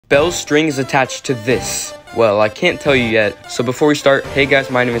Belle's string is attached to this. Well, I can't tell you yet. So before we start, hey guys,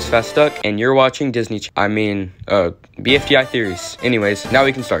 my name is Fast Duck, and you're watching BFDI Theories. Anyways, now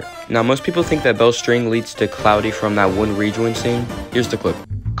we can start. Now, most people think that Belle's string leads to Cloudy from that one rejoin scene. Here's the clip.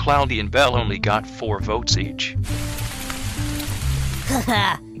 Cloudy and Belle only got 4 votes each.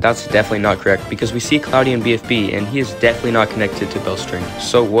 That's definitely not correct, because we see Cloudy in BFB, and he is definitely not connected to Belle's string.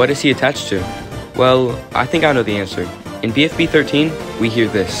 So what is he attached to? Well, I think I know the answer. In BFB 13, we hear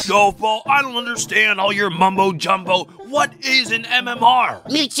this. Gofo, I don't understand all your mumbo-jumbo. What is an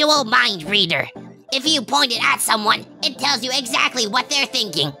MMR? Mutual mind reader. If you point it at someone, it tells you exactly what they're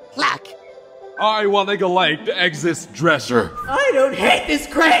thinking. Look. I want to like the exist dresser. I don't hate this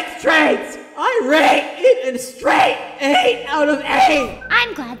crank's traits. I rate it a straight 8 out of 8.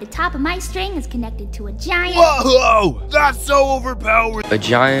 I'm glad the top of my string is connected to a giant... Whoa, that's so overpowered. A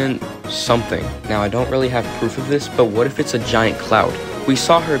giant something. Now, I don't really have proof of this, but what if it's a giant cloud? We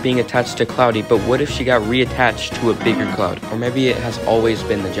saw her being attached to Cloudy, but what if she got reattached to a bigger cloud? Or maybe it has always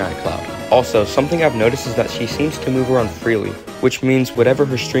been the giant cloud. Also, something I've noticed is that she seems to move around freely, which means whatever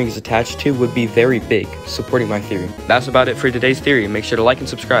her string is attached to would be very big, supporting my theory. That's about it for today's theory. Make sure to like and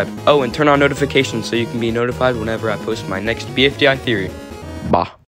subscribe. Oh, and turn on notifications so you can be notified whenever I post my next BFDI theory. Bah.